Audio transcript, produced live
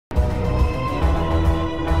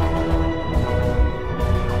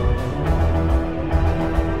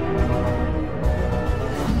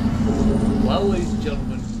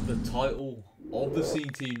title of the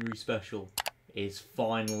Centenary special is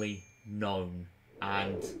finally known.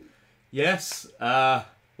 And yes,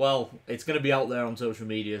 well, it's going to be out there on social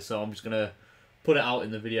media, so I'm just going to put it out in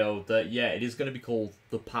the video that, yeah, it is going to be called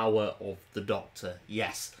The Power of the Doctor.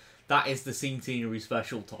 Yes, that is the Centenary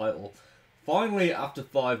special title. Finally, after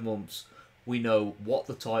 5 months, we know what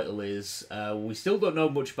the title is. We still don't know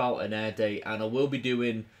much about an air date, and I will be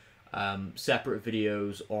doing separate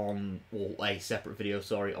videos on, or a separate video,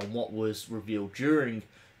 sorry, on what was revealed during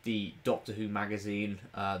the Doctor Who magazine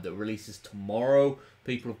that releases tomorrow.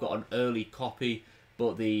 People have got an early copy,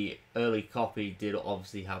 but the early copy did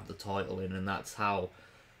obviously have the title in, and that's how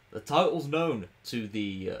the title's known to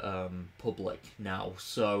the public now.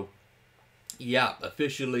 So, yeah,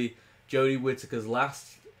 officially, Jodie Whittaker's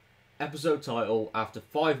last episode title after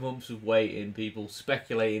 5 months of waiting, people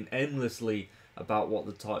speculating endlessly about what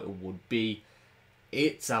the title would be.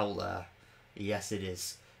 It's out there. Yes, it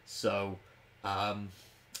is. So,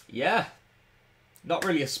 yeah, not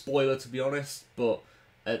really a spoiler, to be honest, but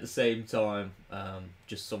at the same time,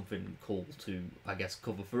 just something cool to, I guess,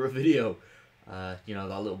 cover for a video. You know,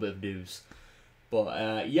 that little bit of news.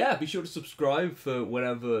 But, yeah, be sure to subscribe for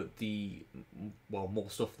whenever the, well, more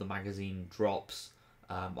stuff the magazine drops.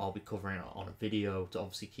 I'll be covering it on a video to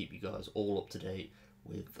obviously keep you guys all up to date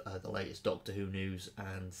with the latest Doctor Who news.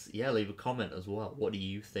 And, yeah, leave a comment as well. What do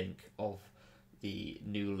you think of the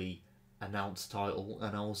newly announced title?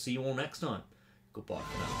 And I will see you all next time. Goodbye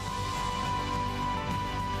for now.